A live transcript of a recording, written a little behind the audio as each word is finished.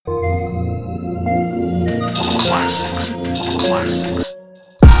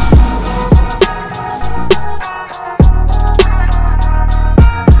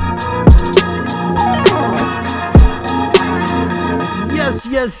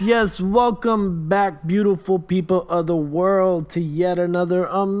Yes. Welcome back, beautiful people of the world, to yet another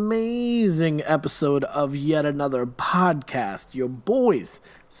amazing episode of yet another podcast. Your boys,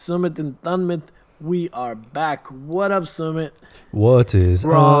 Sumit and Thunmith, we are back. What up, Sumit? What is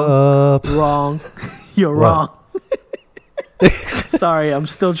Wrong. up? Wrong. You're wrong. Sorry, I'm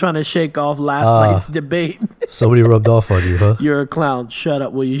still trying to shake off last night's debate. Somebody rubbed off on you, huh? You're a clown. Shut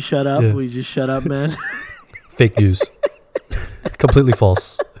up. Will you shut up? Yeah. Will you just shut up, man? Fake news. Completely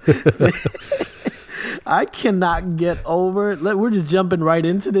false. I cannot get over. We're just jumping right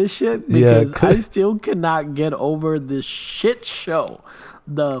into this shit because I still cannot get over this shit show.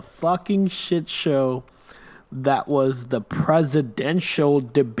 The fucking shit show that was the presidential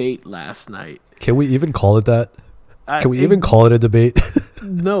debate last night. Can we even call it that? Can we even call it a debate?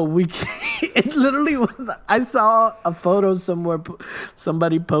 No, we can't. It literally was. I saw a photo somewhere.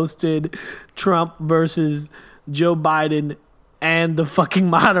 Somebody posted Trump versus Joe Biden and the fucking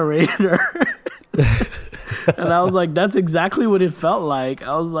moderator. And I was like, that's exactly what it felt like.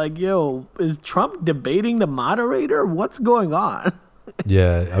 I was like, yo, is Trump debating the moderator? What's going on?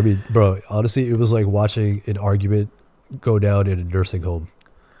 Yeah, I mean, bro, honestly, it was like watching an argument go down in a nursing home.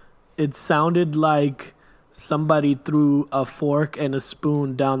 It sounded like somebody threw a fork and a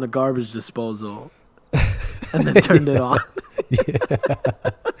spoon down the garbage disposal and then turned it on. Yeah.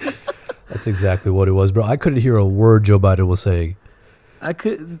 That's exactly what it was, bro. I couldn't hear a word Joe Biden was saying. I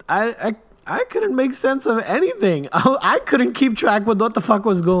couldn't make sense of anything. I couldn't keep track with what the fuck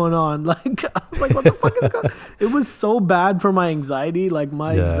was going on. Like, I was like, what the fuck is going on? It was so bad for my anxiety. Like,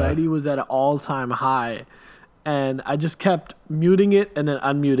 my anxiety was at an all-time high. And I just kept muting it and then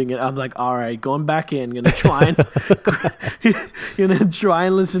unmuting it. I'm like, all right, going back in. Gonna try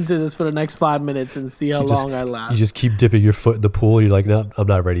and listen to this for the next 5 minutes and see how long I last. You just keep dipping your foot in the pool. You're like, no, I'm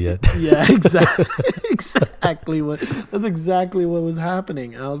not ready yet. Yeah, exactly. That's exactly what was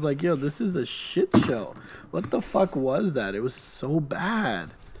happening. And I was like, yo, this is a shit show. What the fuck was that? It was so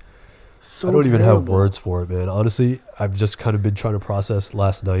bad. So I don't even have terrible. words for it, man. Honestly, I've just kind of been trying to process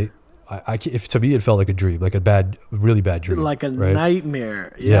last night. To me, it felt like a dream, like a really bad dream. Like a right?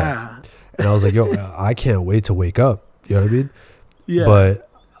 nightmare. Yeah. And I was like, yo, I can't wait to wake up. You know what I mean? Yeah. But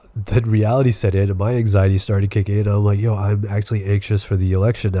then reality set in and my anxiety started kicking in. I'm like, yo, I'm actually anxious for the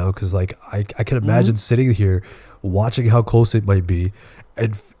election now because, like, I can imagine sitting here watching how close it might be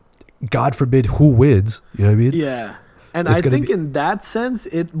and God forbid who wins. You know what I mean? Yeah. And I think in that sense,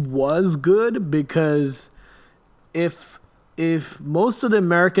 it was good because if most of the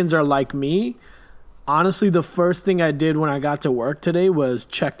Americans are like me, honestly, the first thing I did when I got to work today was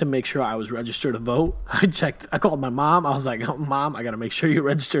check to make sure I was registered to vote. I called my mom. I was like, oh, Mom, I got to make sure you're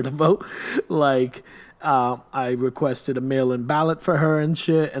registered to vote. Like, I requested a mail-in ballot for her and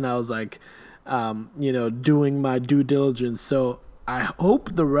shit. And I was like, doing my due diligence. So I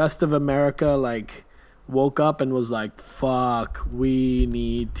hope the rest of America, like, woke up and was like, fuck, we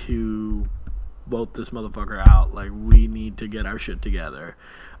need to vote this motherfucker out. Like, we need to get our shit together.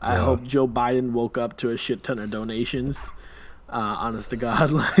 I hope Joe Biden woke up to a shit ton of donations. Honest to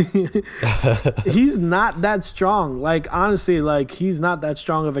God, like, he's not that strong. Like, honestly, like, he's not that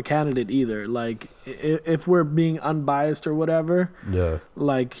strong of a candidate either. Like, if we're being unbiased or whatever,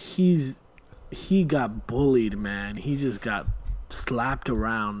 like, he got bullied, man. He just got slapped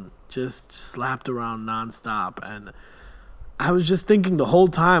around nonstop. And I was just thinking the whole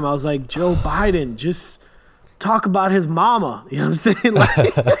time, I was like, Joe Biden, just talk about his mama. You know what I'm saying?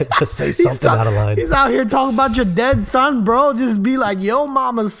 Like, just say something out of line. He's out here talking about your dead son, bro. Just be like, yo,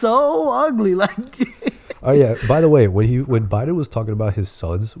 mama's so ugly. Like, oh yeah. By the way, when Biden was talking about his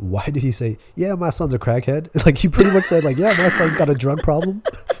sons, why did he say, "Yeah, my son's a crackhead"? Like, he pretty much said, like, "Yeah, my son's got a drug problem."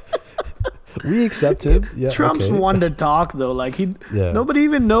 We accept him. Yeah, Trump's one to talk though. Like, nobody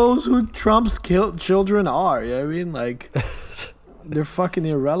even knows who Trump's children are. You know what I mean? Like, they're fucking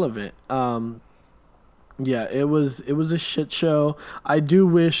irrelevant. Yeah, it was a shit show. I do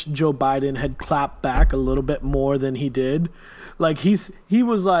wish Joe Biden had clapped back a little bit more than he did. Like, he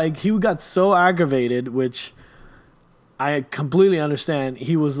got so aggravated, which I completely understand.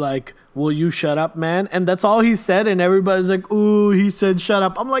 He was like, "Will you shut up, man?" And that's all he said, and everybody's like, "Ooh, he said shut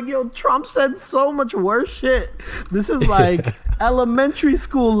up." I'm like, yo, Trump said so much worse shit. This is like elementary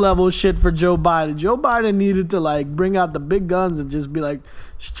school level shit for Joe Biden. Joe Biden needed to, like, bring out the big guns and just be like,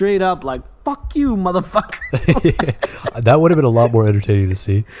 straight up, like, fuck you, motherfucker. That would have been a lot more entertaining to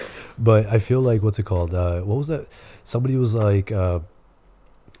see. But I feel like, what's it called? What was that? Somebody was like, what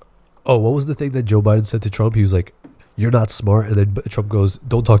was the thing that Joe Biden said to Trump? He was like, "You're not smart." And then Trump goes,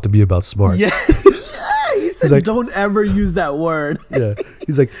 "Don't talk to me about smart." Yeah. He said, like, don't ever use that word. Yeah.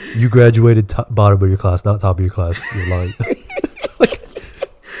 He's like, "You graduated bottom of your class, not top of your class. You're lying."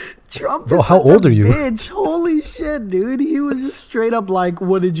 Trump Bro, is how such old a are you? bitch. Holy shit, dude. He was just straight up like,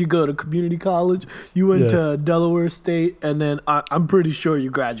 what did you go to community college? You went to Delaware State, and then I'm pretty sure you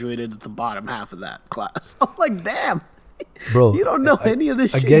graduated at the bottom half of that class. I'm like, damn. Bro, You don't know any of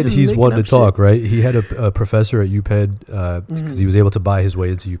this shit. Again, just he's making one to up talk, shit. right? He had a professor at UPenn because he was able to buy his way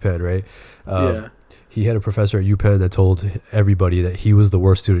into UPenn, right? Yeah. He had a professor at UPenn that told everybody that he was the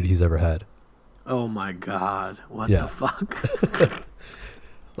worst student he's ever had. Oh my God. What the fuck?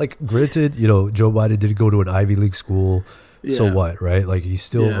 Like, granted, Joe Biden didn't go to an Ivy League school. So what, right? Like, he's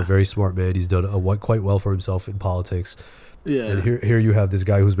still a very smart man. He's done quite well for himself in politics. Yeah. And here you have this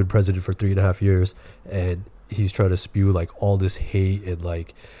guy who's been president for 3.5 years, and he's trying to spew like all this hate and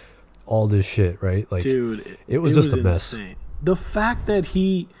like all this shit, right? Like, dude, it was just a mess. Insane. The fact that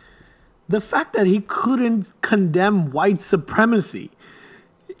he couldn't condemn white supremacy.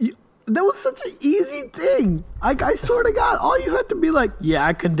 That was such an easy thing. Like, I swear to God, all you had to be like, yeah,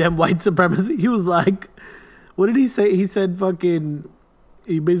 I condemn white supremacy. He was like, what did he say? He said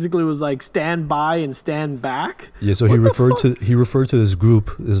he basically was like, stand by and stand back. Yeah, so he referred to this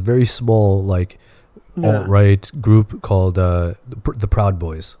group, this very small like alt-right group called the Proud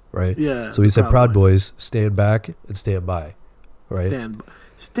Boys, right? Yeah. So he said, Proud Boys, stand back and stand by, right?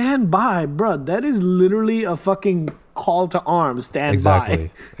 Stand by, bro. That is literally a fucking call to arms. Stand by.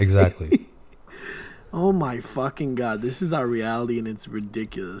 Exactly. Oh my fucking God. This is our reality, and it's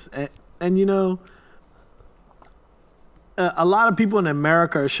ridiculous. And a lot of people in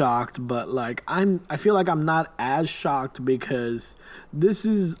America are shocked, but like I feel like I'm not as shocked because this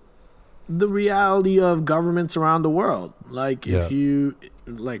is the reality of governments around the world. Like, if you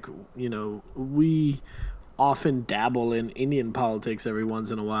we often dabble in Indian politics every once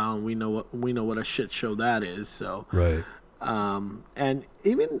in a while, and we know what a shit show that is. So right. And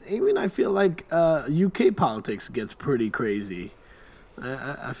even I feel like UK politics gets pretty crazy.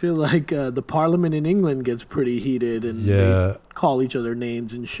 I feel like the Parliament in England gets pretty heated, and they call each other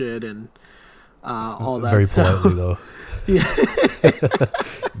names and shit, and all that. Very politely, though. Yeah.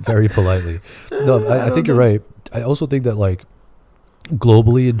 Very politely. No, I think you're right. I also think that, like,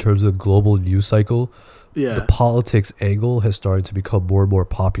 globally, in terms of global news cycle, the politics angle has started to become more and more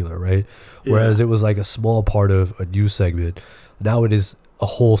popular, right? Whereas it was like a small part of a news segment, now it is a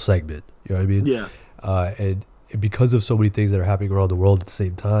whole segment. You know what I mean? Yeah. And because of so many things that are happening around the world at the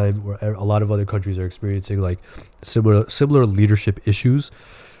same time, where a lot of other countries are experiencing like similar leadership issues.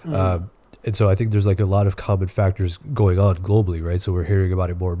 And so I think there's like a lot of common factors going on globally, right? So we're hearing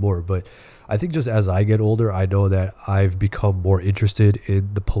about it more and more. But I think just as I get older, I know that I've become more interested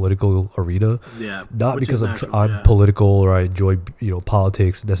in the political arena. Yeah. Not because I'm political or I enjoy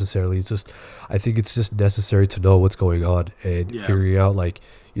politics necessarily. It's just, I think it's just necessary to know what's going on and figuring out, like,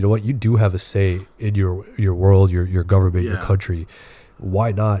 you know what, you do have a say in your world, your government, your country.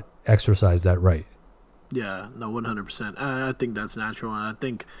 Why not exercise that right? Yeah, no, 100%. I think that's natural, and I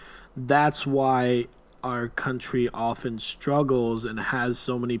think that's why our country often struggles and has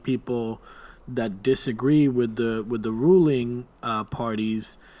so many people that disagree with the ruling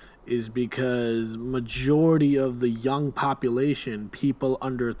parties, is because majority of the young population, people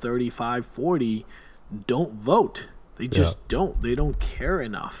under 35, 40, don't vote. They just don't. They don't care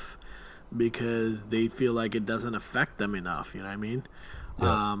enough because they feel like it doesn't affect them enough. You know what I mean?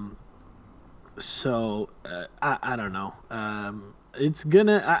 Yeah. So I don't know. It's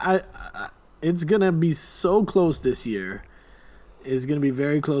gonna be so close this year. It's gonna be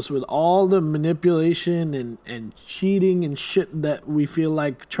very close with all the manipulation and cheating and shit that we feel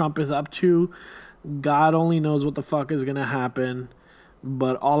like Trump is up to. God only knows what the fuck is gonna happen.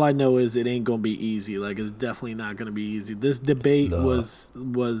 But all I know is it ain't gonna be easy. Like, it's definitely not gonna be easy. This debate was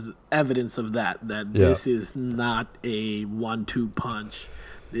evidence of that. This is not a 1-2 punch.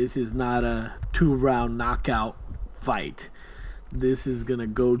 This is not a 2-round knockout fight. This is gonna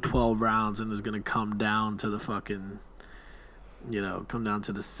go 12 rounds and it's gonna come down to the fucking, come down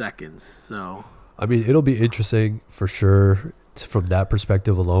to the seconds. So I mean, it'll be interesting for sure. From that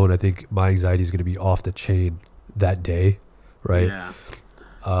perspective alone, I think my anxiety is gonna be off the chain that day. Right. Yeah.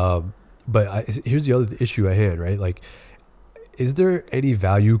 But here's the other issue at hand, right? Like, is there any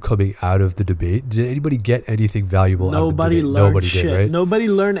value coming out of the debate? Did anybody get anything valuable out of the debate? Nobody shit. Did, right? Nobody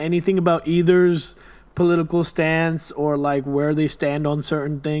learned anything about either's political stance or like where they stand on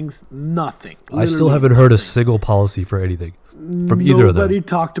certain things. Nothing. I still haven't heard a single policy for anything from either of them. Nobody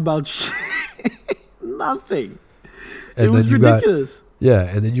talked about shit. Nothing. And it was ridiculous.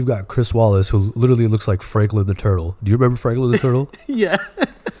 And then you've got Chris Wallace, who literally looks like Franklin the Turtle. Do you remember Franklin the Turtle? Yeah.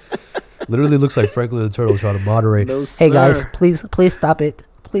 Literally looks like Franklin the Turtle trying to moderate. No, hey guys, please stop it.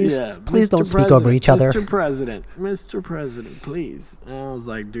 please Mr. don't speak over each other. Mr. President, please. And I was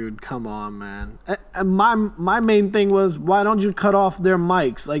like, dude, come on, man. And my main thing was, why don't you cut off their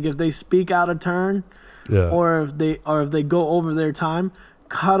mics? Like, if they speak out of turn, or if they go over their time,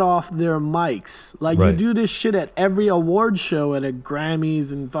 cut off their mics. Like, you do this shit at every award show, at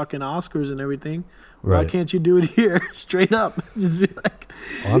Grammys and fucking Oscars and everything. Why can't you do it here? Straight up, just be like.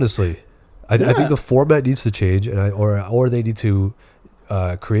 Honestly, I think the format needs to change, and or they need to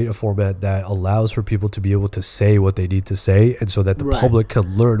create a format that allows for people to be able to say what they need to say, and so that the public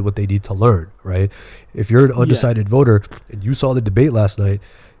can learn what they need to learn. Right? If you're an undecided voter and you saw the debate last night,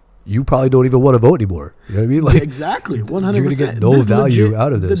 you probably don't even want to vote anymore. You know what I mean? Like, exactly, 100%. You're gonna get no value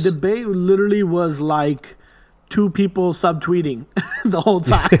out of this. The debate literally was like two people subtweeting the whole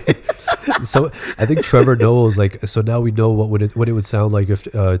time. So I think Trevor knows, like, so now we know what it would sound like if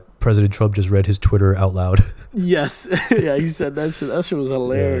President Trump just read his Twitter out loud. Yes. Yeah, he said that shit. That shit was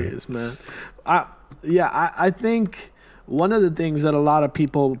hilarious, man. I think one of the things that a lot of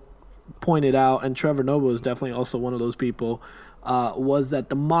people pointed out, and Trevor Noah was definitely also one of those people, was that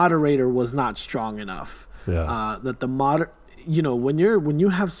the moderator was not strong enough. Yeah. That when you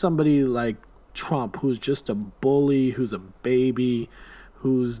have somebody like Trump, who's just a bully, who's a baby,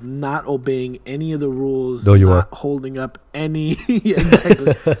 who's not obeying any of the rules, holding up any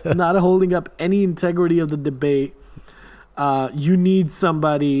not holding up any integrity of the debate. You need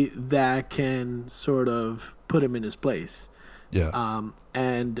somebody that can sort of put him in his place. Yeah.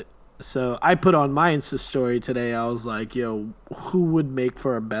 And so I put on my Insta story today, I was like, yo, who would make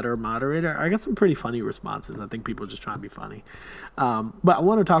for a better moderator? I got some pretty funny responses. I think people are just trying to be funny. But I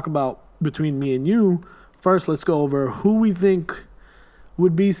want to talk about, between me and you, first let's go over who we think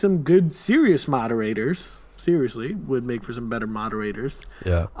would be some good serious moderators. Seriously, would make for some better moderators.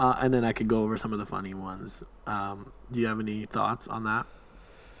 Yeah. And then I could go over some of the funny ones. Do you have any thoughts on that?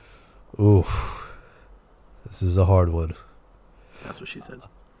 Ooh, this is a hard one. That's what she said.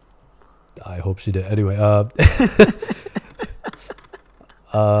 I hope she did. Anyway,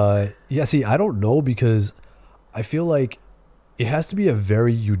 see, I don't know, because I feel like it has to be a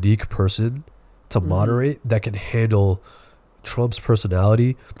very unique person to moderate that can handle Trump's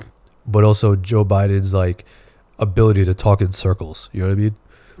personality, but also Joe Biden's like ability to talk in circles. You know what I mean?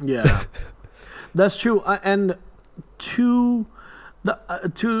 Yeah, that's true. And to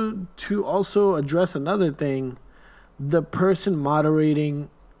also address another thing, the person moderating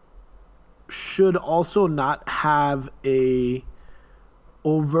should also not have a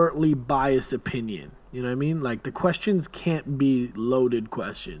overtly biased opinion. You know what I mean? Like, the questions can't be loaded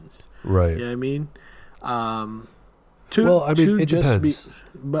questions. Right. You know what I mean? It depends.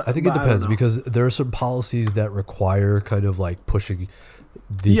 I think it depends, because there are some policies that require kind of like pushing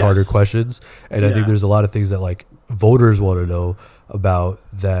the harder questions. And I think there's a lot of things that like voters want to know about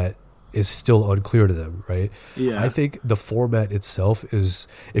that is still unclear to them, right? Yeah. I think the format itself is,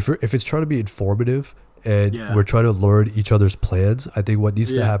 if it's trying to be informative and we're trying to learn each other's plans, I think what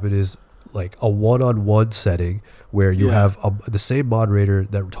needs to happen is like a one-on-one setting where you have the same moderator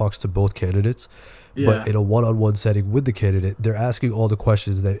that talks to both candidates, but in a one-on-one setting with the candidate, they're asking all the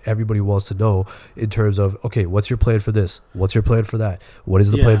questions that everybody wants to know in terms of, okay, what's your plan for this? What's your plan for that? What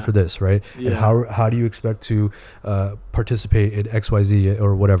is the plan for this, right? And how do you expect to participate in XYZ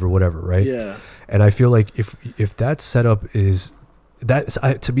or whatever, right? Yeah. And I feel like if that setup is...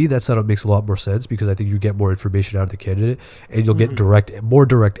 to me, that setup makes a lot more sense, because I think you get more information out of the candidate and you'll get more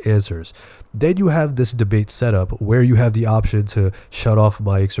direct answers. Then you have this debate setup where you have the option to shut off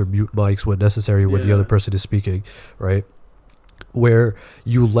mics or mute mics when necessary when the other person is speaking, right? Where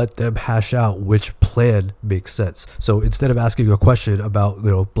you let them hash out which plan makes sense. So instead of asking a question about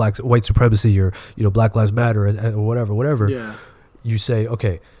white supremacy or Black Lives Matter or whatever, you say,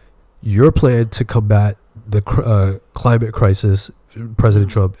 okay, your plan to combat the climate crisis, President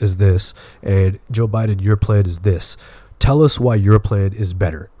Trump, is this, and Joe Biden, your plan is this. Tell us why your plan is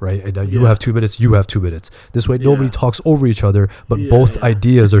better, right? And now you have 2 minutes, you have 2 minutes. This way nobody talks over each other, but both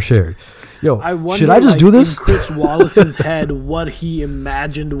ideas are shared. Should I just do this? In Chris Wallace's head, what he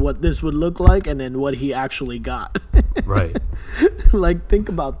imagined what this would look like, and then what he actually got. Right. Like, think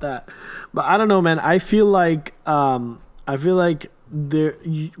about that. But I don't know, man. I feel like what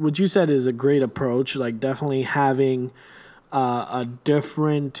you said is a great approach. Like, definitely having a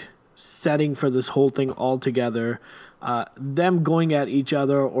different setting for this whole thing altogether. Them going at each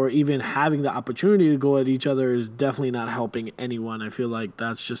other, or even having the opportunity to go at each other, is definitely not helping anyone. I feel like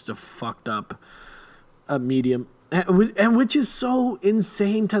that's just a fucked up medium, and which is so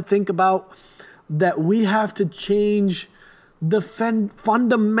insane to think about, that we have to change the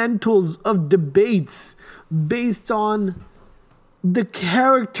fundamentals of debates based on the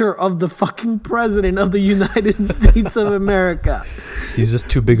character of the fucking president of the United States of America. He's just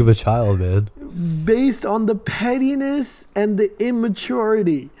too big of a child, man. Based on the pettiness and the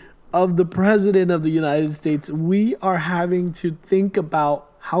immaturity of the president of the United States, we are having to think about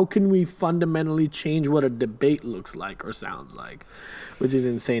how can we fundamentally change what a debate looks like or sounds like, which is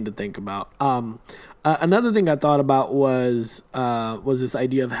insane to think about. Another thing I thought about was this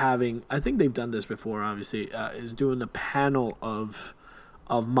idea of having, I think they've done this before, obviously, is doing a panel of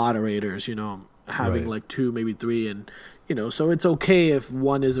moderators, having like 2, maybe 3, and so it's okay if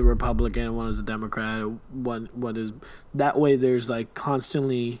one is a Republican, one is a Democrat, one is that way. There's like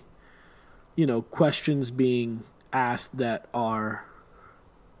constantly, questions being asked that are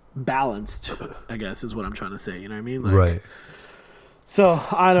balanced, I guess is what I'm trying to say. You know what I mean? Like, right. So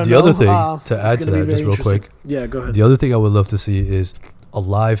I don't know. The other thing to add to that, just real quick. Yeah, go ahead. The other thing I would love to see is a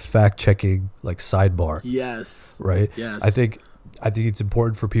live fact checking like sidebar. Yes. Right. Yes. I think it's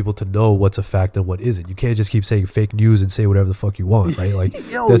important for people to know what's a fact and what isn't. You can't just keep saying fake news and say whatever the fuck you want, right? Like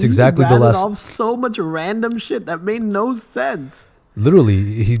that's exactly the last. Off so much random shit that made no sense.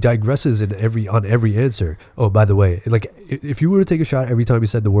 Literally, he digresses on every answer. Oh, by the way, like if you were to take a shot every time he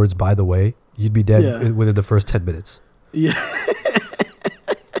said the words "by the way," you'd be dead within the first 10 minutes. Yeah.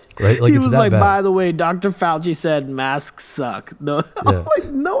 Right? Like he it's was that like, bad. by the way, Dr. Fauci said masks suck. No, I'm like,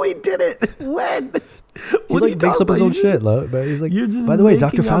 no, he didn't. When? He like makes up his own shit, but he's like, by the way,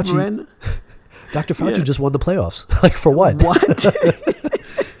 Dr. Fauci, Dr. Fauci just won the playoffs. Like for what? What?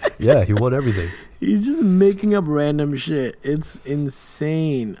 Yeah, he won everything. He's just making up random shit. It's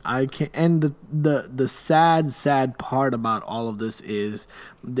insane. I can't. And the sad part about all of this is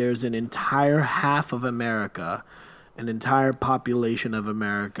there's an entire half of America, an entire population of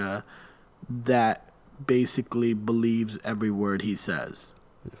America that basically believes every word he says.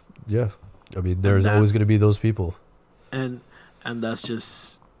 Yeah. I mean, there's always going to be those people. And that's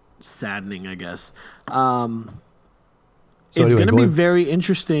just saddening, I guess. It's going to be very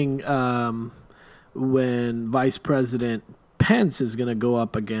interesting when Vice President Pence is going to go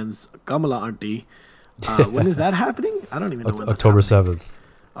up against Kamala Auntie. When is that happening? I don't even know when that's October happening. 7th.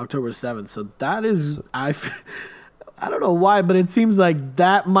 October 7th. So that is... I don't know why, but it seems like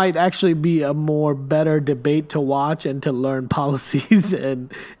that might actually be a better debate to watch and to learn policies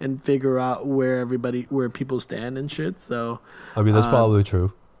and figure out where people stand and shit. So, I mean, that's probably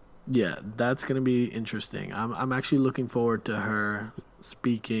true. Yeah, that's gonna be interesting. I'm actually looking forward to her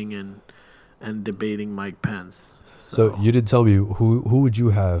speaking and debating Mike Pence. So you didn't tell me who would you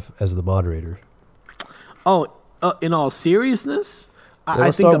have as the moderator? Oh, in all seriousness,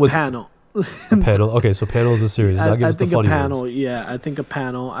 I think a panel. A panel. Okay, so panel is a series. Now give us the funny panel. ones. Yeah, I think a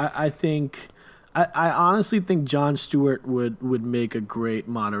panel. I honestly think Jon Stewart would make a great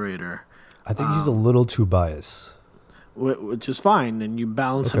moderator. I think he's a little too biased. Which is fine, and you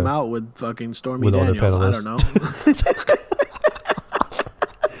balance him out with fucking Stormy with Daniels. I don't know.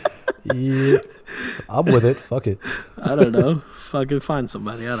 Yeah, I'm with it. Fuck it. I don't know. Fucking find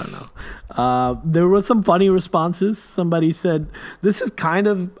somebody. I don't know. There were some funny responses. Somebody said, this is kind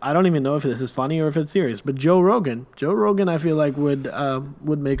of, I don't even know if this is funny or if it's serious, but Joe Rogan, I feel like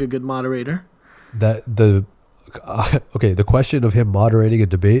would make a good moderator. The question of him moderating a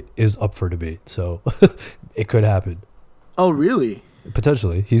debate is up for debate, so it could happen. Oh, really?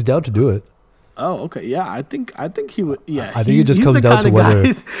 Potentially. He's down to do it. Oh, okay. Yeah, I think he would. Yeah, I think it just comes down to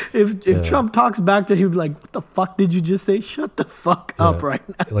whether if Trump talks back to him, he'd be like, "What the fuck did you just say? Shut the fuck up right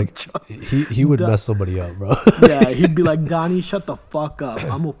now." Like he would mess somebody up, bro. Yeah, he'd be like, "Donnie, shut the fuck up.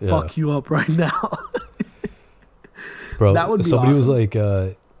 I'm gonna fuck you up right now." Bro, that would be somebody awesome. was like,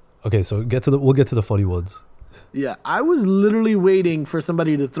 "Okay, so we'll get to the funny ones." Yeah, I was literally waiting for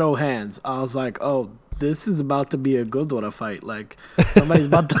somebody to throw hands. I was like, "Oh, this is about to be a Godwara fight. Like somebody's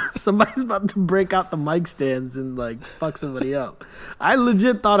about to break out the mic stands and like fuck somebody up." I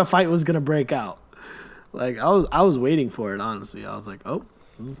legit thought a fight was gonna break out. Like I was waiting for it, honestly. I was like, oh.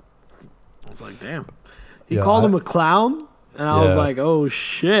 I was like, damn. He called him a clown, and I was like, oh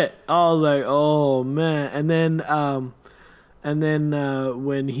shit. I was like, oh man. And then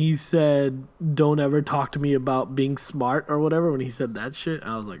when he said, "Don't ever talk to me about being smart" or whatever, when he said that shit,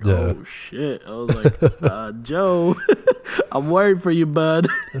 I was like, oh shit. I was like, Joe, I'm worried for you, bud.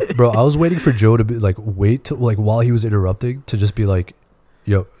 Bro, I was waiting for Joe to be like, wait till like while he was interrupting to just be like,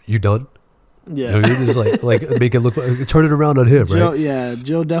 "Yo, you done?" Yeah, you know, just like make it look like, turn it around on him, Joe, right? Yeah,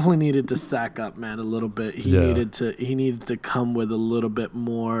 Joe definitely needed to sack up, man, a little bit. He needed to come with a little bit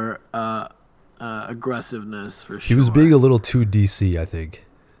more aggressiveness for sure. He was being a little too DC, I think.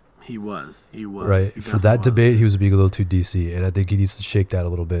 He was. Right. For that debate, he was being a little too DC, and I think he needs to shake that a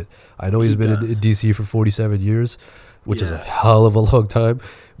little bit. I know he's been in DC for 47 years. which is a hell of a long time.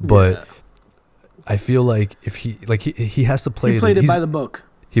 But I feel like if he has to play. He played it by the book.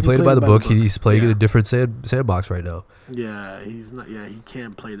 He played it by the book. He's playing in a different sandbox right now. Yeah, he's not. Yeah, he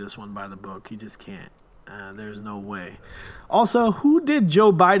can't play this one by the book. He just can't. There's no way. Also, who did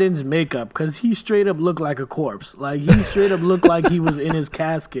Joe Biden's makeup? Because he straight up looked like a corpse. Like, he straight up looked like he was in his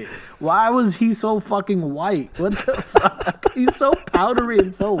casket. Why was he so fucking white? What the fuck? He's so powdery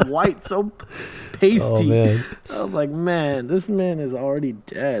and so white, so pasty. Oh, man. I was like, man, this man is already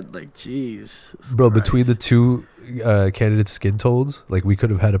dead. Like, jeez. Bro, Christ. Between the two candidates' skin tones, like, we could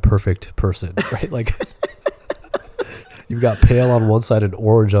have had a perfect person, right? Like... You've got pale on one side and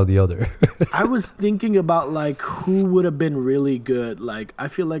orange on the other. I was thinking about, like, who would have been really good. Like, I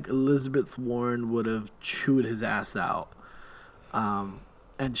feel like Elizabeth Warren would have chewed his ass out.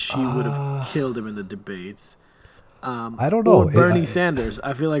 And she would have killed him in the debates. I don't know. Or Bernie Sanders.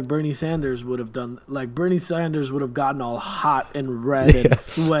 I feel like Bernie Sanders would have done... Like, Bernie Sanders would have gotten all hot and red and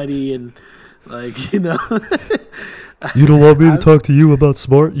sweaty and, like, you know... You don't want me to talk to you about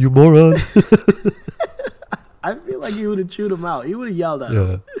smart, you moron? I feel like he would have chewed him out. He would have yelled at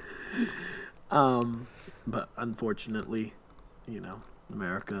him. But unfortunately, you know,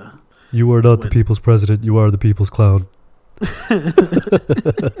 America. You are not the people's president. You are the people's clown.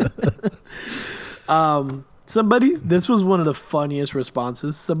 This was one of the funniest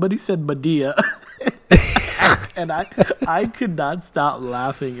responses. Somebody said Medea. And I could not stop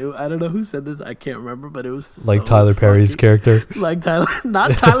laughing. I don't know who said this. I can't remember, but it was like so Tyler Perry's character. Like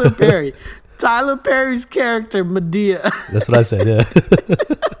not Tyler Perry. Tyler Perry's character, Medea. That's what I said, yeah.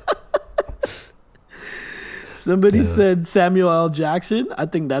 Somebody said Samuel L. Jackson. I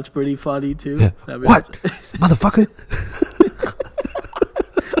think that's pretty funny, too. Yeah. What? Motherfucker?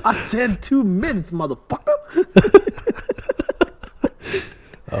 I said 2 minutes, motherfucker.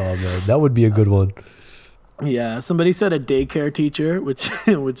 Oh, man. That would be a good one. Yeah. Somebody said a daycare teacher, which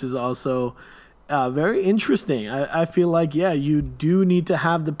is also... very interesting. I feel like, you do need to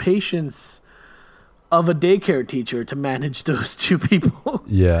have the patience of a daycare teacher to manage those two people.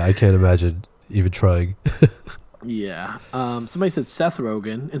 Yeah, I can't imagine even trying. Yeah. Somebody said Seth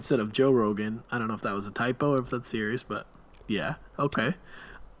Rogen instead of Joe Rogan. I don't know if that was a typo or if that's serious, but yeah, okay.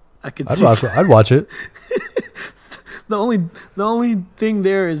 I'd watch it. The only thing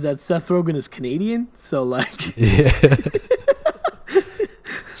there is that Seth Rogen is Canadian, so like... Yeah.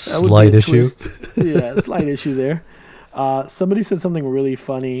 Slight issue. Yeah, slight issue there. Somebody said something really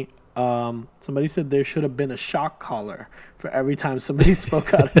funny. Somebody said there should have been a shock collar for every time somebody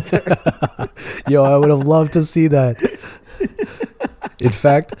spoke out of turn. Yo, I would have loved to see that. In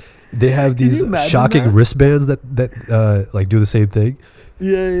fact, they have these shocking wristbands that like do the same thing.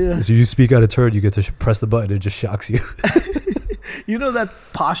 Yeah. So you speak out of turn, you get to press the button, it just shocks you. You know that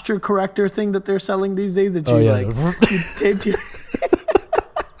posture corrector thing that they're selling these days that you you taped your...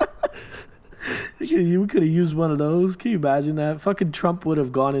 You could have used one of those. Can you imagine that? Fucking Trump would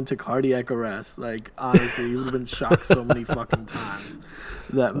have gone into cardiac arrest. Like, honestly, he would have been shocked so many fucking times.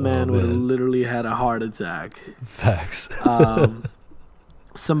 That man would have literally had a heart attack. Facts.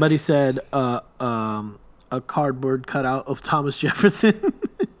 Somebody said a cardboard cutout of Thomas Jefferson.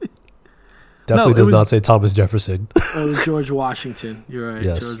 Definitely does not say Thomas Jefferson. It was George Washington. You're right,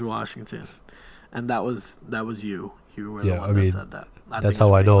 yes. George Washington. And that was you. You were the one that said that. That's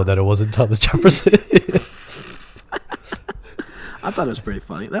how I know that it wasn't Thomas Jefferson. I thought it was pretty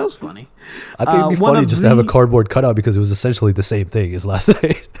funny. That was funny. I think it'd be funny just to have a cardboard cutout because it was essentially the same thing as last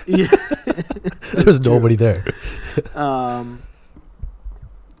night. Yeah. There's nobody there. One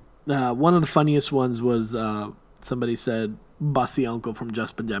of the funniest ones was somebody said Bossy Uncle from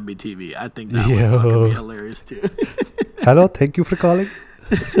Just Punjabi TV. I think that would fucking be hilarious too. Hello, thank you for calling.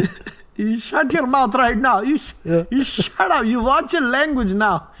 You shut your mouth right now. You shut up. You watch your language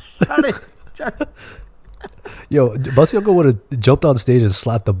now. Shut it. Yo, Bossy Uncle would have jumped on stage and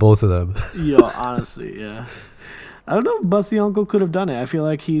slapped the both of them. Yo, honestly, yeah. I don't know if Bossy Uncle could have done it. I feel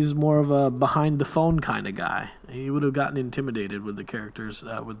like he's more of a behind the phone kind of guy. He would have gotten intimidated with the characters,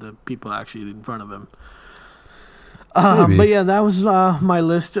 with the people actually in front of him. But yeah, that was my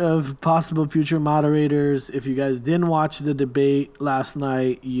list of possible future moderators. If you guys didn't watch the debate last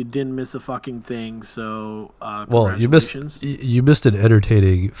night, you didn't miss a fucking thing. So, congratulations. You missed an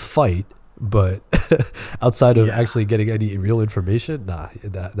entertaining fight, but outside of actually getting any real information, that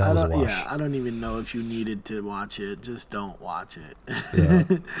was a wash. Yeah, I don't even know if you needed to watch it. Just don't watch it. Yeah.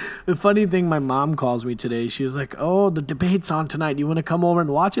 The funny thing, my mom calls me today. She's like, "Oh, the debate's on tonight. You want to come over and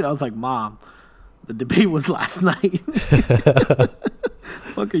watch it?" I was like, "Mom, the debate was last night."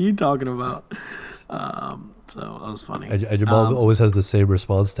 What are you talking about? So that was funny. And your mom always has the same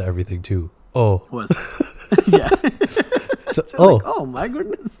response to everything too. Oh, what? Yeah. So, Like, oh my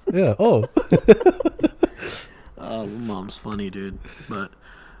goodness. yeah. Oh. Oh, mom's funny, dude.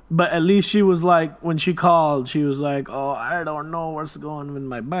 But at least she was like, when she called, she was like, oh, I don't know what's going on with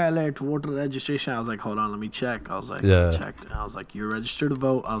my ballot, voter registration. I was like, hold on, let me check. I was like, Yeah. checked. I was like, you're registered to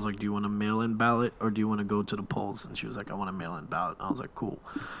vote. I was like, do you want a mail-in ballot or do you want to go to the polls? And she was like, I want a mail-in ballot. I was like, cool.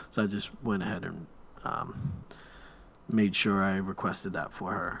 So I just went ahead and made sure I requested that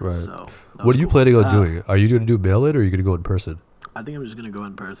for her. Right. So What are you planning on doing? Are you going to do mail-in or are you going to go in person? I think I'm just gonna go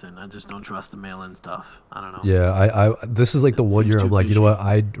in person. I just don't trust the mail-in stuff. I don't know. Yeah, I this is like the one year I'm like, you know what?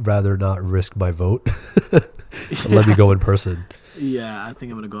 I'd rather not risk my vote. Let me go in person. Yeah, I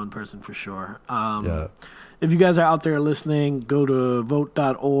think I'm gonna go in person for sure. Yeah. If you guys are out there listening, go to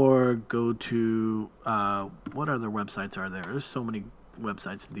vote.org. Go to what other websites are there? There's so many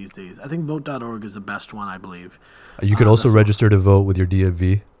websites these days. I think vote.org is the best one, I believe. You can also register to vote with your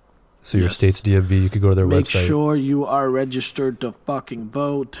DMV. So your state's DMV, you could go to their website. Make sure you are registered to fucking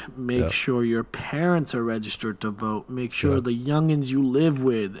vote. Make sure your parents are registered to vote. Make sure the youngins you live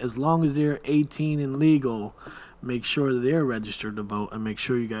with, as long as they're 18 and legal, make sure they're registered to vote. And make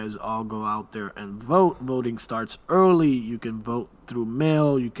sure you guys all go out there and vote. Voting starts early. You can vote through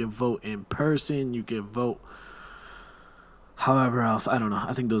mail. You can vote in person. You can vote however else. I don't know.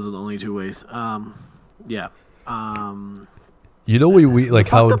 I think those are the only two ways. You know we like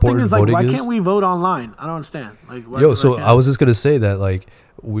how important voting is? Why can't we vote online? I don't understand. Like, I was just gonna say that like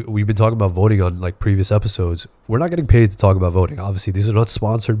we've been talking about voting on like previous episodes. We're not getting paid to talk about voting. Obviously, these are not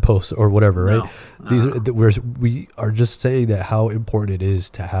sponsored posts or whatever, right? We are just saying that how important it is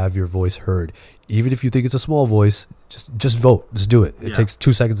to have your voice heard, even if you think it's a small voice. Just vote. Just do it. It takes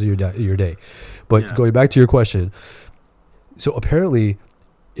 2 seconds of your day. But going back to your question, so apparently,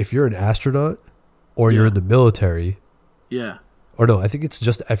 if you're an astronaut or you're in the military, or no, I think it's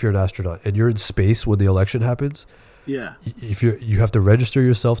just if you're an astronaut and you're in space when the election happens. Yeah. If you have to register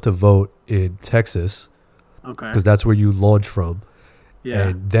yourself to vote in Texas. Okay. Because that's where you launch from. Yeah.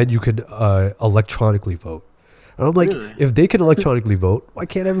 And then you can electronically vote. And I'm like, really? If they can electronically vote, why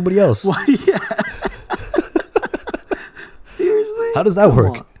can't everybody else? Why? Yeah. Seriously? How does that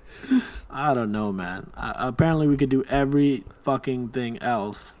work? I don't know, man. Apparently, we could do every fucking thing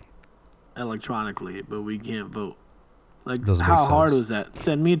else electronically, but we can't vote. Like, how hard was that?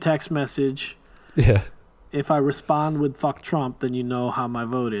 Send me a text message. Yeah. If I respond with "fuck Trump," then you know how my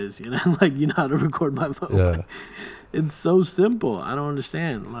vote is. You know, like you know how to record my vote. Yeah. It's so simple. I don't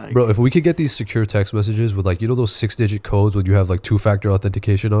understand. Like, bro, if we could get these secure text messages with like, you know, those 6-digit codes when you have like 2-factor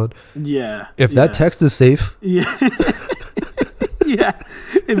authentication on. Yeah. If that text is safe. Yeah. Yeah.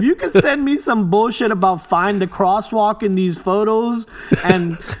 If you could send me some bullshit about find the crosswalk in these photos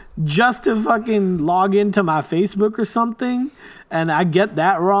and just to fucking log into my Facebook or something, and I get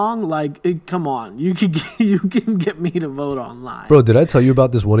that wrong, like, come on, you can get me to vote online. Bro, did I tell you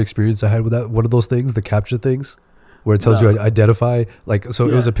about this one experience I had with that one of those things, the capture things, where it tells you identify, like, so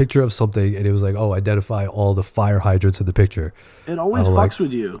it was a picture of something, and it was like, oh, identify all the fire hydrants in the picture. It always fucks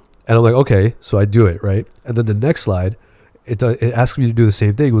with you. And I'm like, okay, so I do it, right? And then the next slide, it asks me to do the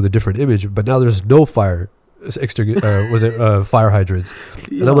same thing with a different image, but now there's no fire hydrants.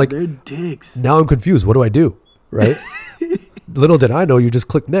 Yo, and I'm like, they're dicks. Now I'm confused. What do I do? Right? Little did I know, you just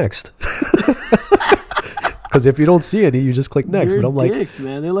click next. Because if you don't see any, you just click next. They're but I'm like, dicks,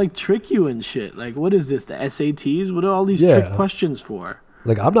 man. They like trick you and shit. Like, what is this? The SATs? What are all these trick questions for?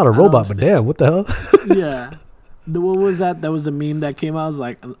 Like, I'm not a robot, but damn, what the hell? Yeah. What was that? That was a meme that came out. I was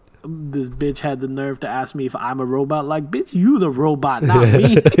like, this bitch had the nerve to ask me if I'm a robot. Like, bitch, you the robot, not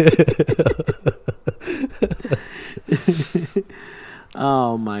me.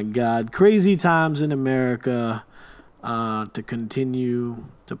 Oh my God. Crazy times in America to continue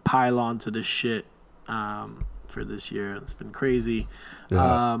to pile on to this shit for this year. It's been crazy.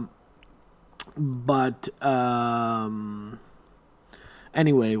 Yeah.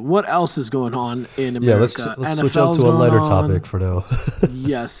 Anyway, what else is going on in America? Let's switch up to a lighter topic for now.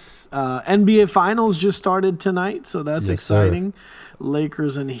 Yes. NBA Finals just started tonight, so that's exciting. Sir.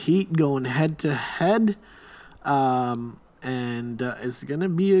 Lakers and Heat going head to head. And it's going to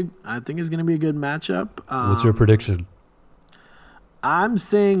be I think it's going to be a good matchup. What's your prediction? I'm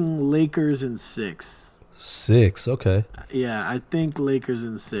saying Lakers in 6. 6, okay. Yeah, I think Lakers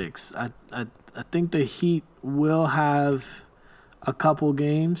in 6. I think the Heat will have a couple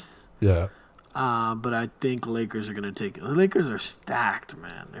games. Yeah. But I think Lakers are going to take it. The Lakers are stacked,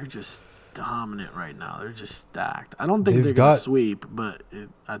 man. They're just dominant right now. They're just stacked. I don't think they're going to sweep, but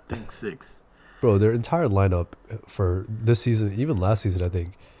I think 6. Bro, their entire lineup for this season, even last season, I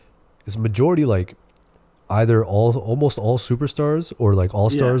think, is majority like either almost all superstars or like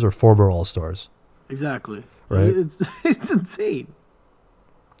all-stars or former all-stars. exactly. Right? It's insane.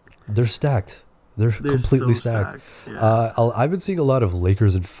 They're stacked. They're completely so stacked. Yeah. I've been seeing a lot of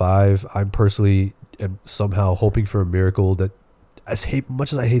Lakers in 5. I'm personally am somehow hoping for a miracle that,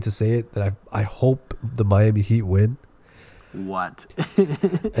 much as I hate to say it, that I hope the Miami Heat win. What?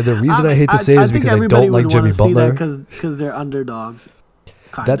 And the reason I hate to say it is because I don't like Jimmy Butler. Because they're underdogs.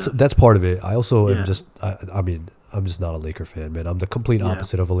 That's part of it. I also am just. I mean, I'm just not a Laker fan, man. I'm the complete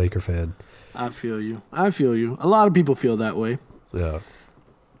opposite of a Laker fan. I feel you. A lot of people feel that way. Yeah.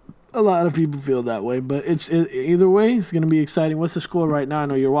 A lot of people feel that way, but either way, it's going to be exciting. What's the score right now? I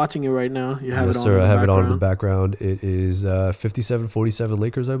know you're watching it right now. You have it on. Yes, sir. I have it on in the background. It is 57-47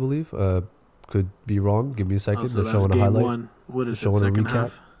 Lakers, I believe. Could be wrong. Give me a second. So they're showing a highlight. One. What is it? Showing Second a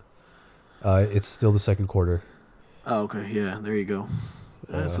recap. half? It's still the second quarter. Oh, okay. Yeah, there you go.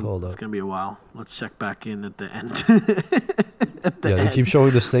 Hold up. It's gonna be a while. Let's check back in at the end. They keep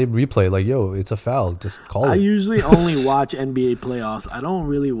showing the same replay. Like, yo, it's a foul. Just call it. I usually only watch NBA playoffs. I don't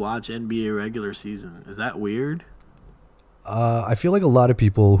really watch NBA regular season. Is that weird? I feel like a lot of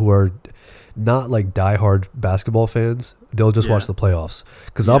people who are not like diehard basketball fans, they'll just watch the playoffs.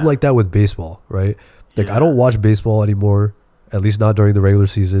 Because I'm like that with baseball, right? Like, I don't watch baseball anymore, at least not during the regular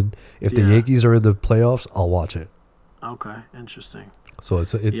season. If the Yankees are in the playoffs, I'll watch it. Okay, interesting. So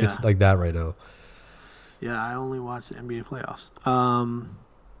it's like that right now. Yeah, I only watch the NBA playoffs.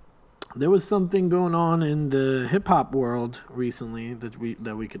 There was something going on in the hip hop world recently that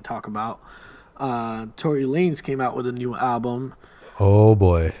we could talk about. Tory Lanez came out with a new album. Oh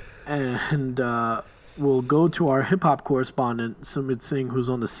boy! And we'll go to our hip hop correspondent Sumit Singh, who's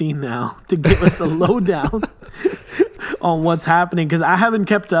on the scene now, to give us the lowdown on what's happening, because I haven't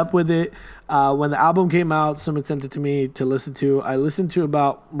kept up with it. When the album came out, someone sent it to me to listen to. I listened to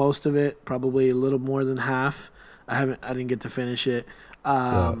about most of it, probably a little more than half. I didn't get to finish it.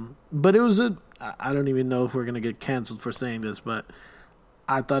 But it was I don't even know if we're gonna get canceled for saying this, but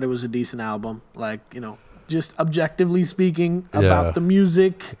I thought it was a decent album. Like, just objectively speaking about the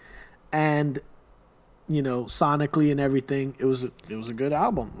music and sonically and everything, it was a good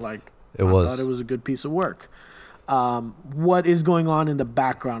album. Like, I thought it was a good piece of work. What is going on in the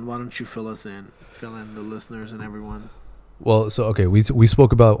background? Why don't you fill in the listeners and everyone? Well, so, okay, we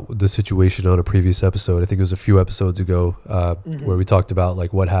spoke about the situation on a previous episode. I think it was a few episodes ago, where we talked about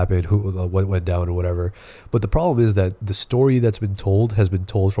like what happened, what went down or whatever. But the problem is that the story that's been told has been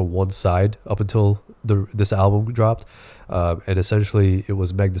told from one side up until this album dropped. And essentially it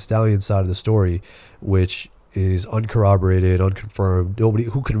was Meg Thee Stallion's side of the story, which is uncorroborated, unconfirmed. Nobody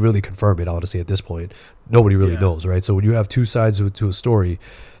who can really confirm it, honestly, at this point. Nobody really knows, right? So when you have two sides to a story,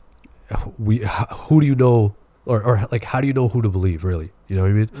 who do you know, or like, how do you know who to believe, really? You know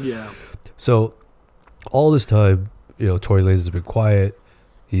what I mean? Yeah. So all this time, Tory Lanez has been quiet.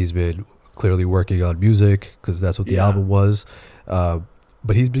 He's been clearly working on music because that's what the album was.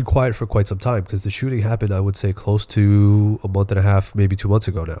 But he's been quiet for quite some time because the shooting happened, I would say, close to a month and a half, maybe 2 months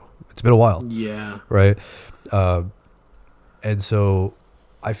ago now. It's been a while. Yeah. Right? And so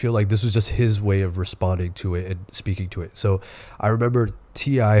I feel like this was just his way of responding to it and speaking to it. So I remember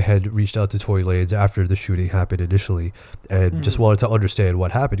T.I. had reached out to Tory Lanez after the shooting happened initially and just wanted to understand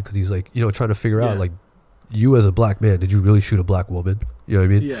what happened, because he's like, trying to figure out, like, you as a black man, did you really shoot a black woman? You know what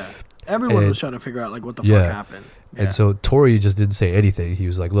I mean? Yeah. Everyone was trying to figure out, like, what the fuck happened. Yeah. And so Tory just didn't say anything. He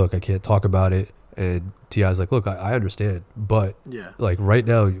was like, look, I can't talk about it. And T.I.'s like, look, I understand. But, like, right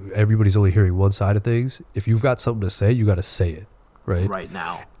now, everybody's only hearing one side of things. If you've got something to say, you got to say it. Right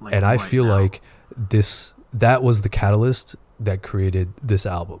now. Like, and I feel like that was the catalyst that created this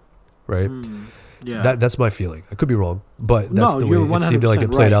album. Right? Yeah. So that's my feeling. I could be wrong, but that's the way it seemed like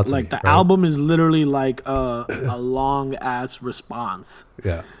it played out to me. Like, the album is literally like a long-ass response.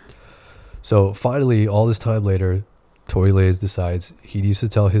 Yeah. So finally, all this time later, Tory Lanez decides he needs to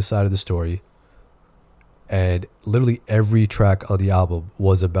tell his side of the story. And literally every track on the album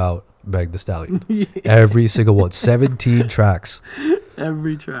was about Meg Thee Stallion. Every single one. 17 tracks.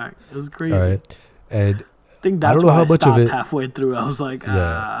 Every track. It was crazy. All right. And I think that's why I stopped halfway through. I was like,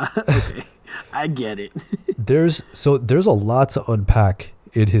 okay, I get it. There's a lot to unpack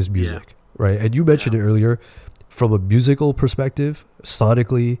in his music, right? And you mentioned it earlier. From a musical perspective,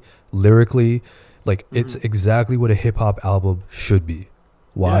 sonically, lyrically, like, it's exactly what a hip-hop album should be.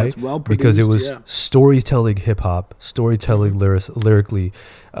 Why? It's well produced, because it was storytelling hip-hop, storytelling lyrically,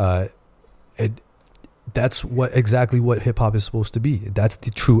 and that's exactly what hip-hop is supposed to be. That's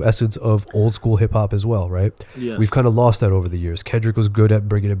the true essence of old-school hip-hop as well, right? Yes. We've kind of lost that over the years. Kendrick was good at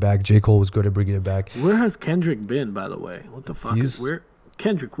bringing it back. J. Cole was good at bringing it back. Where has Kendrick been, by the way? What the fuck?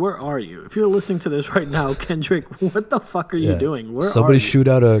 Kendrick, where are you? If you're listening to this right now, Kendrick, what the fuck are you doing? Where Somebody are you? shoot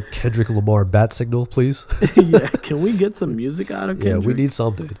out a Kendrick Lamar bat signal, please. Yeah, can we get some music out of Kendrick? Yeah, we need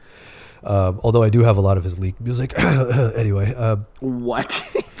something. Although I do have a lot of his leaked music. Anyway. What?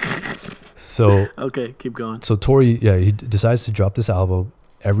 So okay, keep going. So Tory, he decides to drop this album.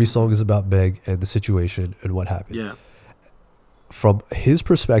 Every song is about Meg and the situation and what happened. Yeah. From his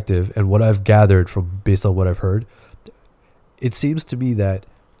perspective and what I've gathered from based on what I've heard, it seems to me that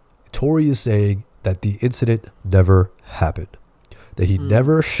Tory is saying that the incident never happened. That he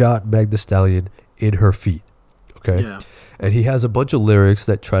never shot Meg Thee Stallion in her feet. Okay? Yeah. And he has a bunch of lyrics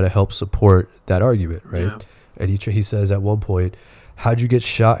that try to help support that argument, right? Yeah. And he says at one point, how'd you get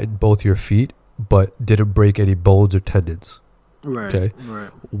shot in both your feet but didn't break any bones or tendons? Right. Okay.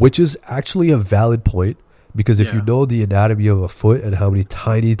 Right. Which is actually a valid point, because if you know the anatomy of a foot and how many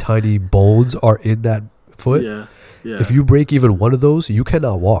tiny, tiny bones are in that foot, if you break even one of those, you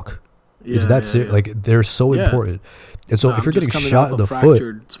cannot walk. It's that serious. Like, they're so important. And so if you're getting shot in the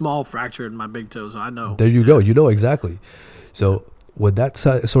foot, small fracture in my big toe, so I know. There you go. You know exactly. So when that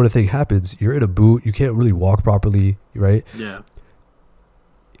sort of thing happens, you're in a boot. You can't really walk properly, right? Yeah.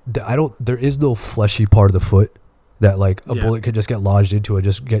 There is no fleshy part of the foot that like a bullet could just get lodged into and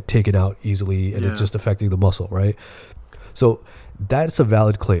just get taken out easily, and it's just affecting the muscle, right? So that's a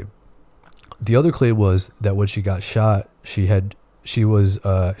valid claim. The other claim was that when she got shot, she had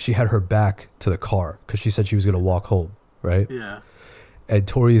her back to the car because she said she was going to walk home, right? Yeah. And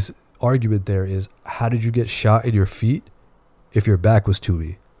Tory's argument there is, how did you get shot in your feet if your back was to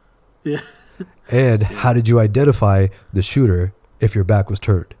me? Yeah. And how did you identify the shooter if your back was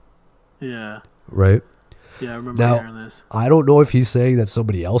turned? Yeah. Right? Yeah, I remember hearing this. I don't know if he's saying that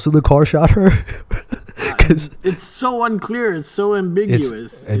somebody else in the car shot her. It's so unclear. It's so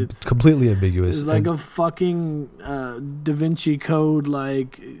ambiguous. It's completely ambiguous. It's like a fucking Da Vinci Code,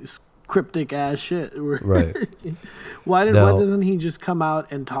 like cryptic ass shit. Right. Why doesn't he just come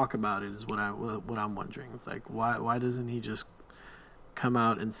out and talk about it? Is what I'm wondering. It's like, why doesn't he just come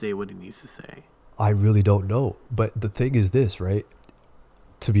out and say what he needs to say? I really don't know. But the thing is this, right?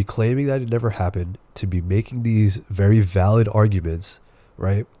 To be claiming that it never happened, to be making these very valid arguments,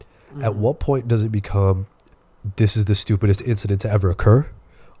 right? Mm-hmm. At what point does it become, this is the stupidest incident to ever occur?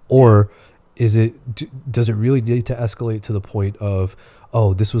 Or does it really need to escalate to the point of,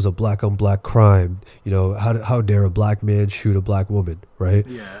 oh, this was a black on black crime? You know, how dare a black man shoot a black woman, right?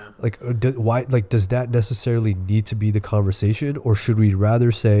 Yeah. Like, why? Like, does that necessarily need to be the conversation, or should we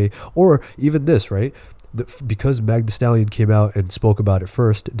rather say, or even this, right? Because Meg Thee Stallion came out and spoke about it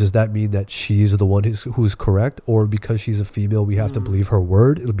first, does that mean that she's the one who's correct? Or because she's a female, we have to believe her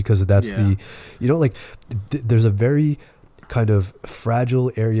word? Because that's there's a very kind of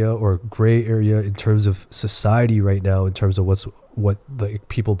fragile area or gray area in terms of society right now, in terms of what the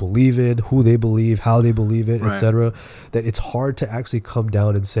people believe in, who they believe, how they believe it, etc. That it's hard to actually come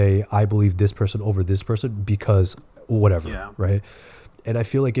down and say, I believe this person over this person because whatever, right? And I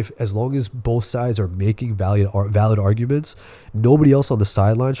feel like as long as both sides are making valid arguments, nobody else on the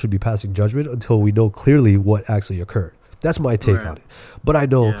sideline should be passing judgment until we know clearly what actually occurred. That's my take on it. But I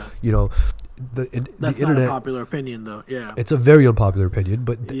know, that's the not internet, a popular opinion, though. Yeah, it's a very unpopular opinion.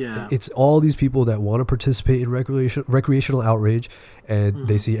 But it's all these people that want to participate in recreational outrage, and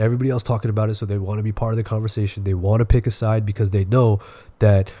they see everybody else talking about it, so they want to be part of the conversation. They want to pick a side because they know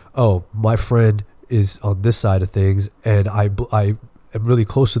that, oh, my friend is on this side of things, and I am really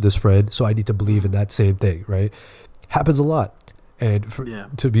close to this friend, so I need to believe in that same thing, right? Happens a lot. And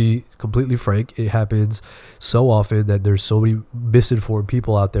to be completely frank, it happens so often that there's so many misinformed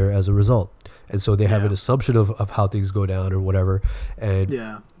people out there as a result. And so they have an assumption of how things go down or whatever.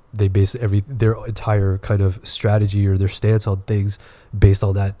 And they base their entire kind of strategy or their stance on things based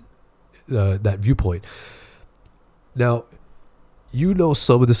on that viewpoint. Now, you know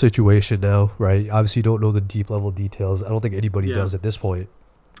some of the situation now, right? Obviously, you don't know the deep level details. I don't think anybody does at this point.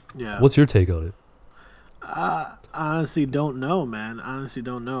 Yeah. What's your take on it? Honestly, don't know, man. Honestly,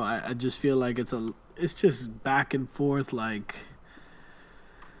 don't know. I just feel like it's just back and forth, like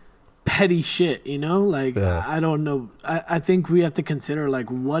petty shit, you know? Like, I don't know. I think we have to consider, like,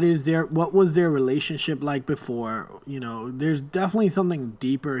 what was their relationship like before? You know, there's definitely something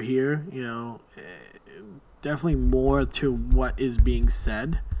deeper here, you know. Definitely more to what is being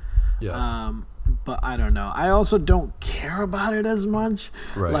said. But I don't know. I also don't care about it as much.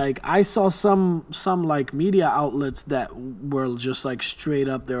 Right. Like, I saw some like media outlets that were just like straight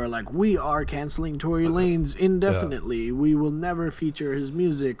up. They were like, we are canceling Tory Lanez indefinitely. Yeah. We will never feature his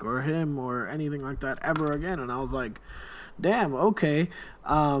music or him or anything like that ever again. And I was like, damn, okay.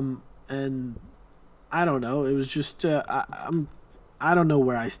 And I don't know. It was just I don't know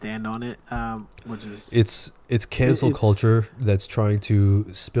where I stand on it. Which is it's cancel culture that's trying to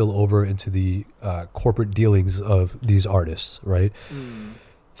spill over into the corporate dealings of these artists, right?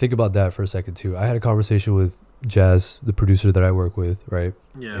 Think about that for a second too. I had a conversation with Jazz, the producer that I work with, right?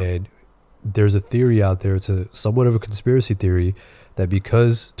 Yeah. And there's a theory out there. It's somewhat of a conspiracy theory that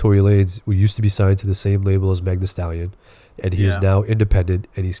because Tory Lanez used to be signed to the same label as Meg Thee Stallion, and he is now independent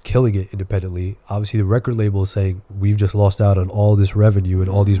and he's killing it independently. Obviously, the record label is saying we've just lost out on all this revenue and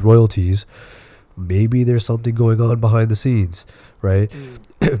all these royalties. Maybe there's something going on behind the scenes, right?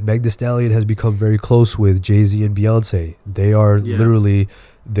 Meg Thee Stallion has become very close with Jay-Z and Beyonce. They are literally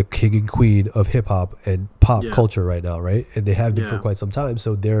the king and queen of hip hop and pop culture right now, right? And they have been for quite some time.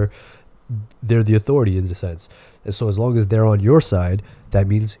 So they're the authority in a sense. And so as long as they're on your side, that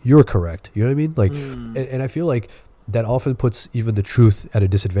means you're correct. You know what I mean? Like, and I feel like that often puts even the truth at a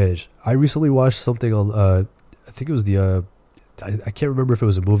disadvantage. I recently watched something on, I think it was I can't remember if it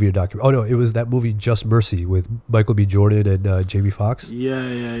was a movie or documentary. Oh no, it was that movie Just Mercy with Michael B. Jordan and Jamie Foxx.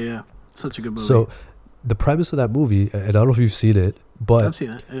 Yeah. Such a good movie. So the premise of that movie, and I don't know if you've seen it, but I've seen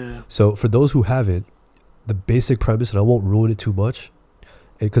it. Yeah. So for those who haven't, the basic premise, and I won't ruin it too much,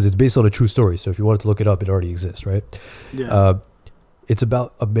 because it's based on a true story. So if you wanted to look it up, it already exists, right? Yeah. It's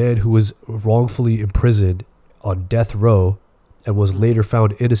about a man who was wrongfully imprisoned on death row and was later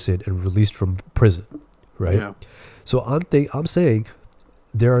found innocent and released from prison, right? Yeah. So I'm saying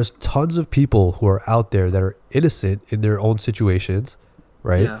there are tons of people who are out there that are innocent in their own situations,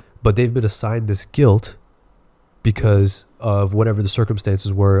 right? Yeah. But they've been assigned this guilt because of whatever the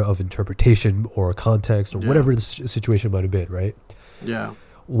circumstances were of interpretation or context or whatever the situation might have been, right? Yeah.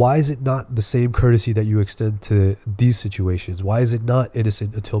 Why is it not the same courtesy that you extend to these situations? Why is it not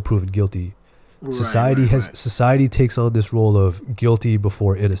innocent until proven guilty? Society takes on this role of guilty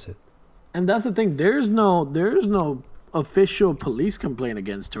before innocent. And that's the thing. There's no official police complaint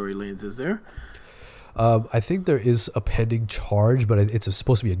against Tory Lanez, is there? I think there is a pending charge, but it's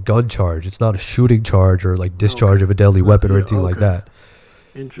supposed to be a gun charge. It's not a shooting charge or like discharge of a deadly weapon or anything like that.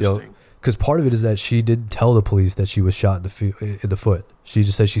 Interesting. Because part of it is that she didn't tell the police that she was shot in the foot. She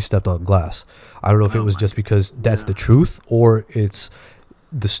just said she stepped on glass. I don't know if it was just because that's the truth or it's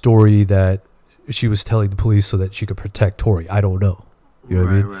the story that she was telling the police so that she could protect Tory. I don't know. You know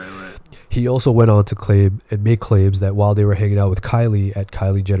what I mean? Right. He also went on to claim and make claims that while they were hanging out with Kylie at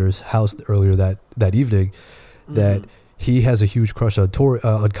Kylie Jenner's house earlier that evening, that he has a huge crush on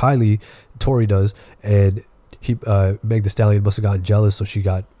Kylie. Tory does, and Meg Thee Stallion must have gotten jealous, so she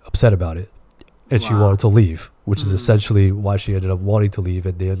got upset about it, and she wanted to leave, which is essentially why she ended up wanting to leave,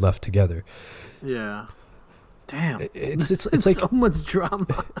 and they had left together. Yeah. Damn. It's like so much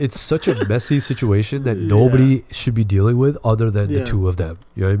drama. It's such a messy situation that nobody should be dealing with other than the two of them.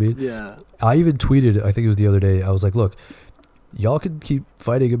 You know what I mean? Yeah. I even tweeted, I think it was the other day, I was like, look, y'all can keep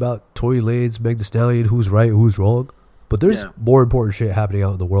fighting about Tory Lanez, Meg Thee Stallion, who's right, who's wrong, but there's more important shit happening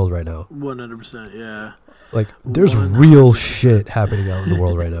out in the world right now. 100%, yeah. Like, there's 100%. Real shit happening out in the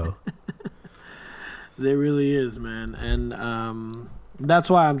world right now. There really is, man. And that's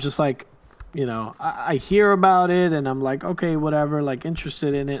why I'm just like, you know, I hear about it and I'm like, okay, whatever, like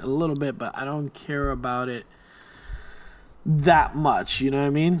interested in it a little bit, but I don't care about it that much, you know what I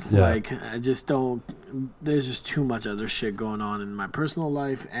mean? Yeah. Like, I just don't, there's just too much other shit going on in my personal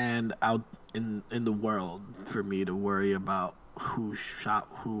life and out in the world for me to worry about who shot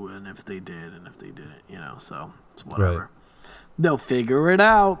who and if they did and if they didn't, you know, so it's whatever. Right. They'll figure it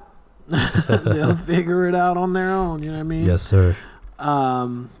out. They'll figure it out on their own, you know what I mean? Yes, sir.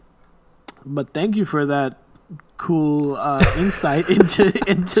 But thank you for that cool insight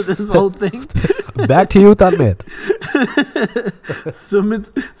into this whole thing. Back to you, Tanmet.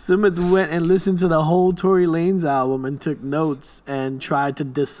 Sumit went and listened to the whole Tory Lanez album and took notes and tried to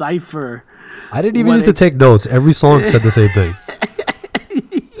decipher. I didn't even need to take notes. Every song said the same thing.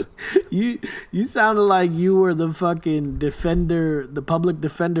 You sounded like you were the fucking defender, the public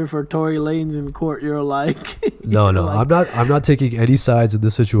defender for Tory Lanez in court. You're like, no, like, I'm not taking any sides in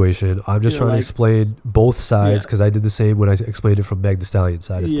this situation. I'm just trying to explain both sides because I did the same when I explained it from Meg Thee Stallion's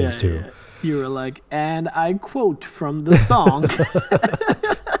side of things too. Yeah. You were like, and I quote from the song.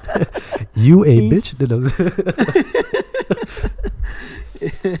 You a bitch.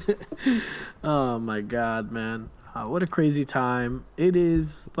 Oh my God, man. What a crazy time. It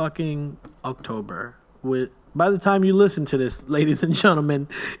is fucking October. By the time you listen to this, ladies and gentlemen,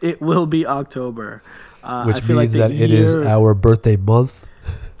 it will be October. Which means that it is our birthday month.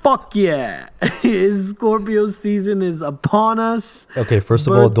 Fuck yeah. His Scorpio season is upon us. Okay, first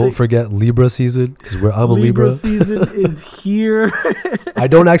of all, don't forget Libra season, because I'm a Libra. Libra season is here. I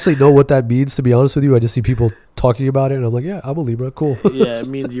don't actually know what that means, to be honest with you. I just see people talking about it, and I'm like, yeah, I'm a Libra. Cool. Yeah, it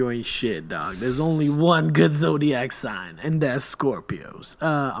means you ain't shit, dog. There's only one good zodiac sign, and that's Scorpios.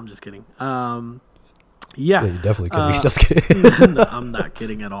 I'm just kidding. Yeah, you're definitely kidding. Just kidding. No, I'm not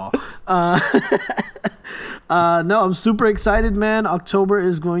kidding at all. No, I'm super excited, man. October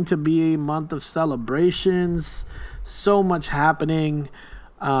is going to be a month of celebrations. So much happening.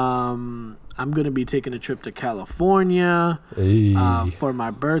 I'm going to be taking a trip to California for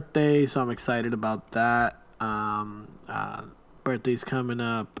my birthday, so I'm excited about that. Birthday's coming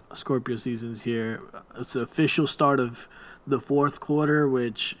up. Scorpio season's here. It's the official start of the fourth quarter,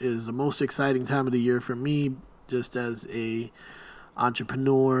 which is the most exciting time of the year for me, just as a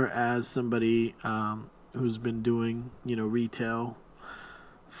entrepreneur, as somebody who's been doing retail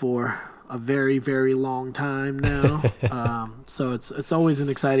for a very, very long time now. So it's always an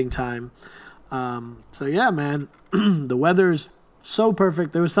exciting time. So yeah, man, the weather's so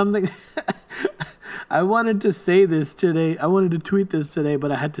perfect. There was something I wanted to say this today. I wanted to tweet this today,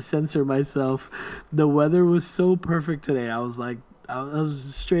 but I had to censor myself. The weather was so perfect today. I was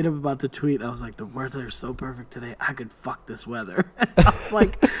was straight up about to tweet. I was like, the weather is so perfect today. I could fuck this weather. I was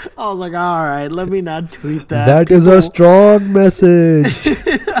like, all right, let me not tweet that. That is a strong message.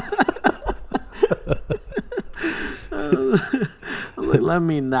 Let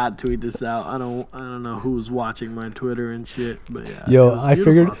me not tweet this out. I don't know who's watching my Twitter and shit, but yeah. Yo, I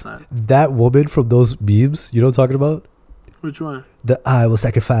figured outside. That woman from those memes, you know what I'm talking about? Which one? The I will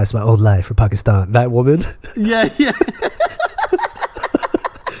sacrifice my own life for Pakistan. That woman? Yeah.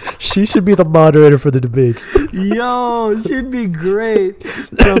 She should be the moderator for the debates. Yo, she'd be great.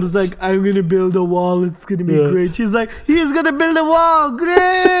 Trump's like, I'm going to build a wall. It's going to be great. She's like, he's going to build a wall.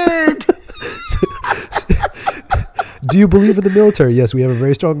 Great. Do you believe in the military? Yes, we have a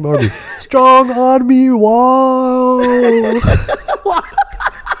very strong army. Strong army, wow.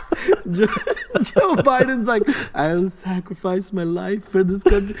 Joe Biden's like, I'll sacrifice my life for this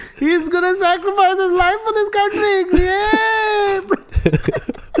country. He's going to sacrifice his life for this country. Great.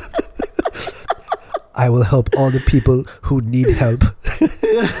 I will help all the people who need help.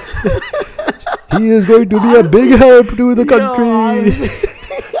 He is going to be a big help to the country.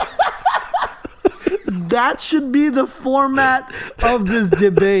 That should be the format of this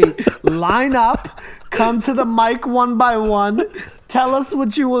debate. Line up, come to the mic one by one, tell us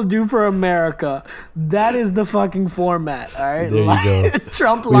what you will do for America. That is the fucking format, all right? There you go.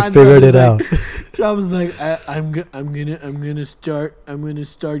 Trump we figured it out. Trump's like, I'm gonna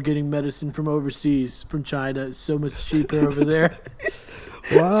start getting medicine from overseas, from China. It's so much cheaper over there.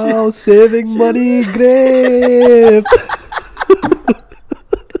 Wow, saving money, great.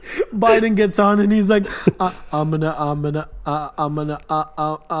 Biden gets on and he's like, I'm gonna.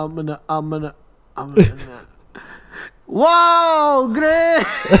 Wow, great.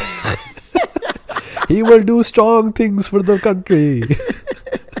 He will do strong things for the country.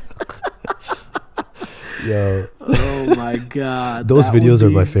 Yo. Oh my God. Those videos are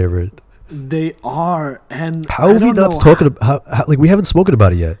my favorite. They are. And how have we not spoken about how, like we haven't spoken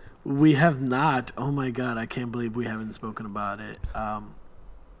about it yet? We have not. Oh my God, I can't believe we haven't spoken about it.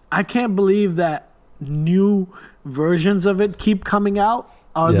 I can't believe that new versions of it keep coming out.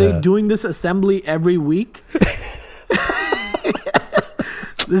 Are they doing this assembly every week?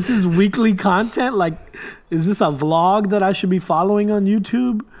 This is weekly content? Like, is this a vlog that I should be following on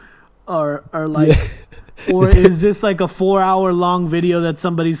YouTube? Or is this like a 4-hour long video that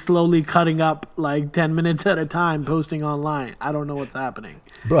somebody's slowly cutting up like 10 minutes at a time, posting online? I don't know what's happening.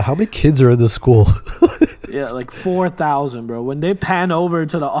 Bro, how many kids are in this school? Yeah, like 4,000, bro. When they pan over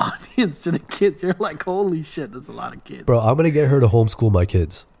to the audience, to the kids, you're like, holy shit, there's a lot of kids. Bro, I'm going to get her to homeschool my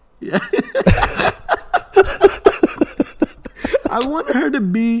kids. Yeah. I want her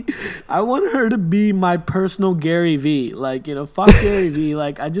to be my personal Gary V. Like, fuck Gary V.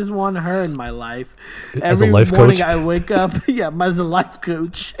 Like, I just want her in my life. As a life coach? Every morning I wake up, as a life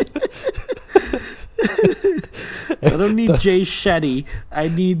coach. I don't need Jay Shetty. I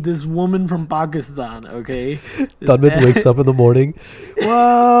need this woman from Pakistan, okay? Tanvit wakes up in the morning.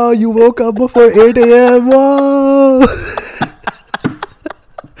 Wow, you woke up before 8 a.m. Wow.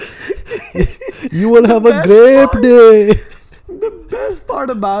 You will have a great day. The best part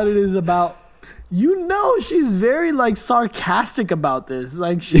about it is about, she's very like sarcastic about this.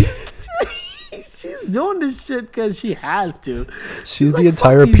 Like she's doing this shit because she has to. She's the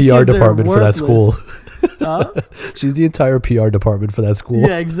entire PR department for that school. She's the entire PR department for that school.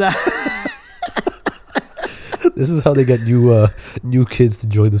 Yeah, exactly. This is how they get new kids to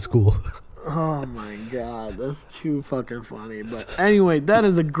join the school. Oh my god, that's too fucking funny. But anyway, that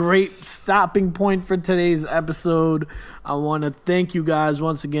is a great stopping point for today's episode. I want to thank you guys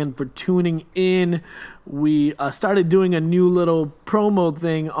once again for tuning in. We started doing a new little promo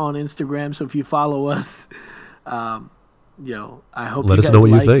thing on Instagram, so if you follow us, I hope let us know what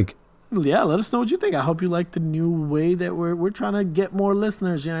you think. Yeah, let us know what you think. I hope you like the new way that we're trying to get more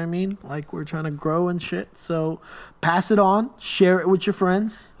listeners, you know what I mean? Like, we're trying to grow and shit. So pass it on, share it with your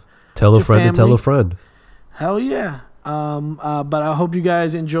friends. Tell a friend to tell a friend. Hell yeah. But I hope you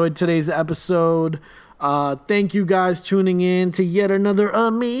guys enjoyed today's episode. Thank you guys tuning in to yet another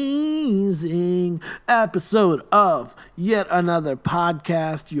amazing episode of yet another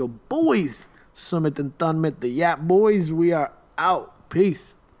podcast. Your boys, Sumit and Thunmit, the Yap Boys. We are out.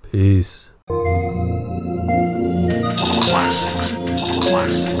 Peace. Peace. Classics.